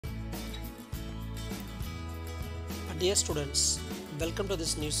Dear students, welcome to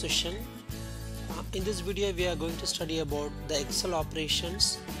this new session. In this video we are going to study about the Excel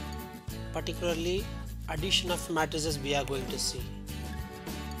operations, particularly addition of matrices we are going to see.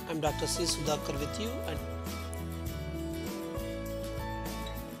 I am Dr. C. Sudhakar with you, and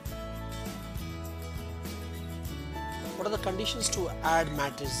what are the conditions to add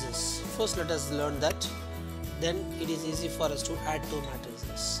matrices? First let us learn that, then it is easy for us to add two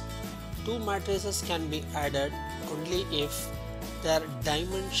matrices. Two matrices can be added only if their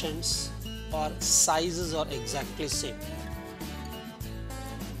dimensions or sizes are exactly same.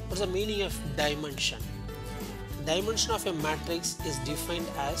 What is the meaning of dimension? Dimension of a matrix is defined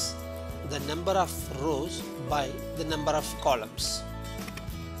as the number of rows by the number of columns.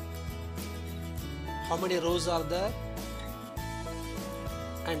 How many rows are there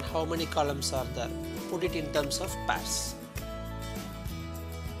and how many columns are there? Put it in terms of pairs.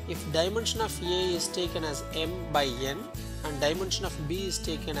 If dimension of A is taken as m by n and dimension of B is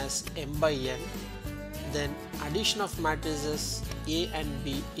taken as m by n, then addition of matrices A and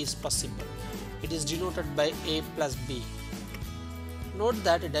B is possible. It is denoted by A plus B. Note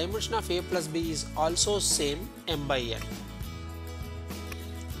that dimension of A plus B is also same m by n.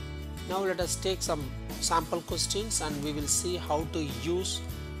 Now let us take some sample questions and we will see how to use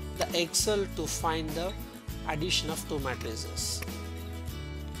the Excel to find the addition of two matrices.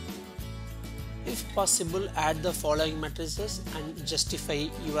 If possible, add the following matrices and justify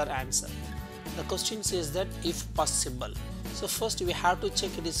your answer. The question says that if possible. So first we have to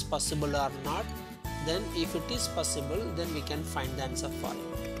check it is possible or not. Then if it is possible, then we can find the answer for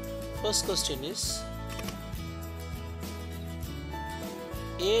it. First question is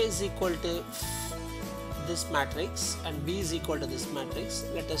A is equal to this matrix and B is equal to this matrix.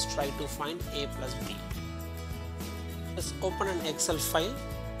 Let us try to find A plus B. Let's open an Excel file.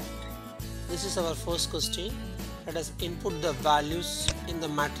 This is our first question. Let us input the values in the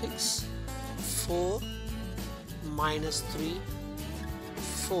matrix. 4 minus 3,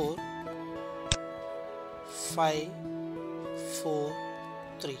 4, 5, 4,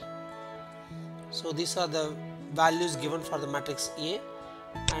 3. So these are the values given for the matrix A,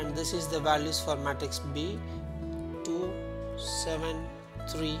 and this is the values for matrix B. 2, 7,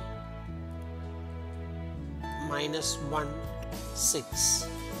 3, minus 1, 6.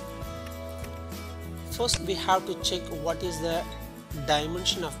 First we have to check what is the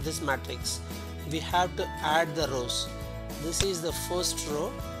dimension of this matrix. We have to add the rows. This is the first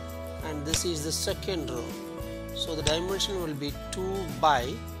row and this is the second row. So the dimension will be 2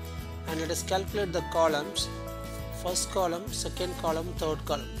 by, and let us calculate the columns. First column, second column, third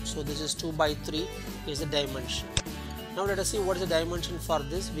column. So this is 2 by 3 is the dimension. Now let us see what is the dimension for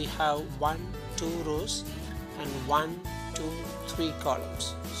this. We have 1, 2 rows and 1, 2, 3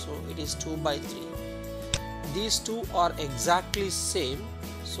 columns. So it is 2 by 3. These two are exactly same,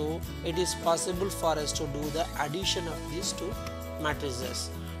 so it is possible for us to do the addition of these two matrices.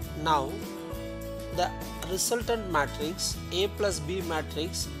 Now the resultant matrix A plus B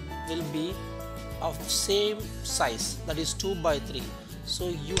matrix will be of same size, that is 2 by 3. So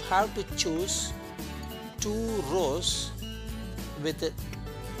you have to choose 2 rows with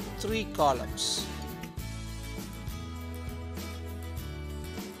 3 columns.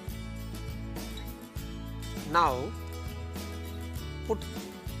 Now put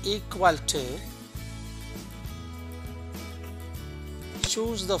equal to,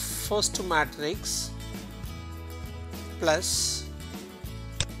 choose the first matrix plus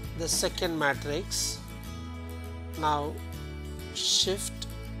the second matrix. Now shift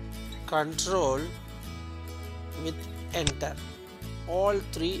control with enter, all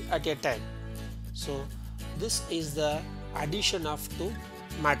 3 at a time. So this is the addition of two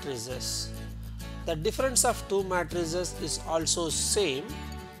matrices. The difference of two matrices is also same,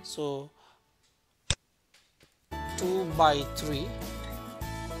 so 2 by 3.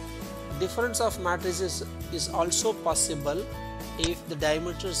 Difference of matrices is also possible if the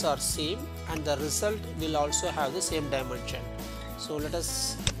dimensions are same and the result will also have the same dimension. So let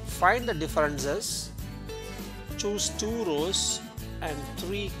us find the differences. Choose 2 rows and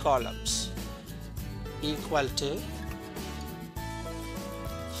 3 columns. Equal to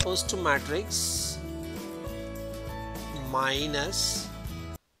first matrix minus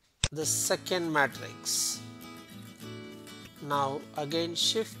the second matrix. Now again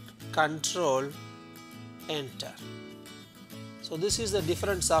shift control enter. So this is the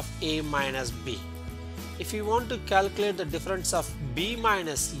difference of A minus B. If you want to calculate the difference of B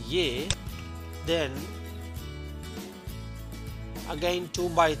minus A, then again 2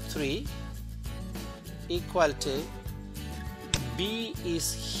 by 3 equal to B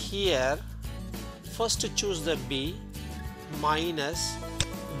is here first choose the B, minus,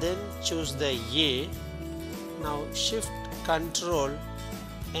 then choose the A. Now shift control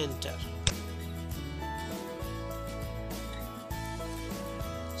enter.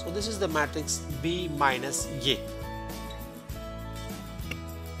 So this is the matrix B minus A.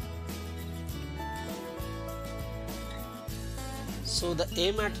 So the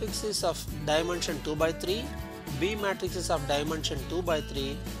A matrix is of dimension 2 by 3, B matrix is of dimension 2 by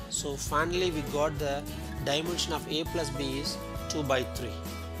 3. So finally we got the dimension of A plus B is 2 by 3.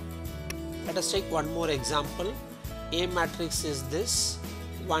 Let us take one more example. A matrix is this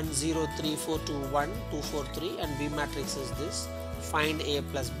 1 0 3 4 2 1 2 4 3 and B matrix is this. Find A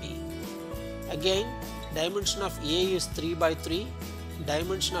plus B. Again, dimension of A is 3 by 3,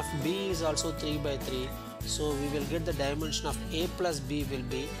 dimension of B is also 3 by 3. So we will get the dimension of A plus B will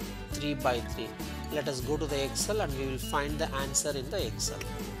be 3 by 3. Let us go to the Excel and we will find the answer in the Excel.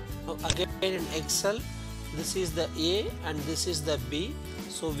 Now again in Excel, this is the A and this is the B.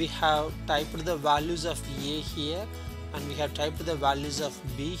 So we have typed the values of A here and we have typed the values of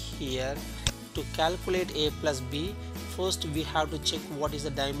B here. To calculate A plus B, first we have to check what is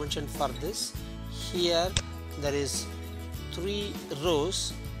the dimension for this. Here there is 3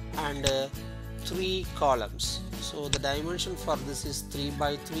 rows and 3 columns. So the dimension for this is 3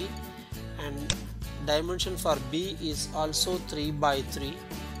 by 3 and dimension for B is also 3 by 3.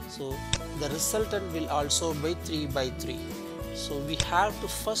 So the resultant will also be 3 by 3. So we have to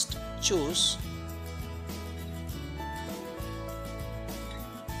first choose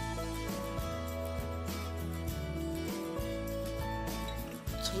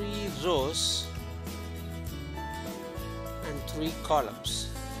three rows and 3 columns.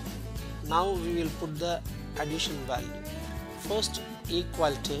 Now we will put the addition value. First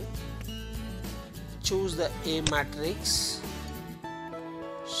equal to, choose the A matrix,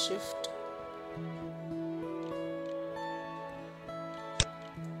 shift,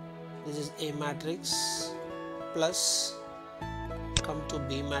 this is A matrix, plus come to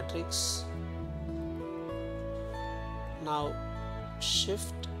B matrix. Now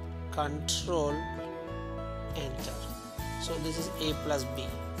shift control enter. So this is A plus B.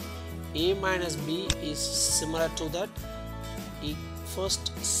 A minus B is similar to that.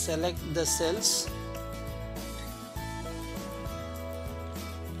 First select the cells,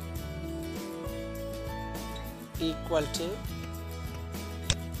 equal to,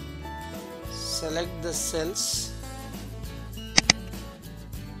 select the cells,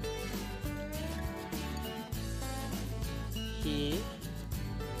 A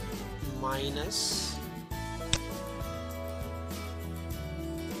minus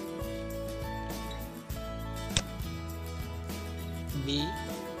B.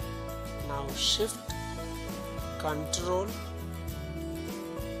 Now shift control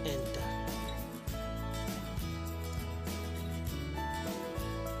enter.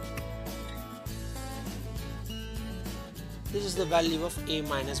 This is the value of A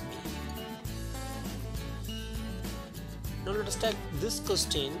minus B. Now let us take this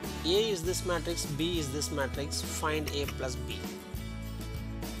question. A is this matrix, B is this matrix, find A plus B.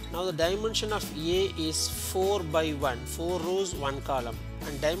 Now the dimension of A is 4 by 1, 4 rows 1 column,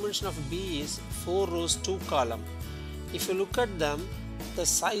 and dimension of B is 4 rows 2 column. If you look at them, the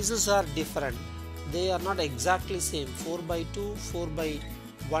sizes are different. They are not exactly same. 4 by 2, 4 by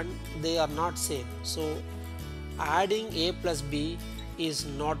 1, they are not same. So adding A plus B is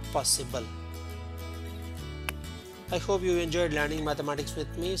not possible. I hope you enjoyed learning mathematics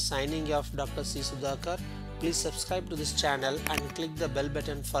with me. Signing off, Dr. C. Sudhakar. Please subscribe to this channel and click the bell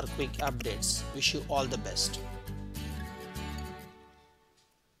button for quick updates. Wish you all the best.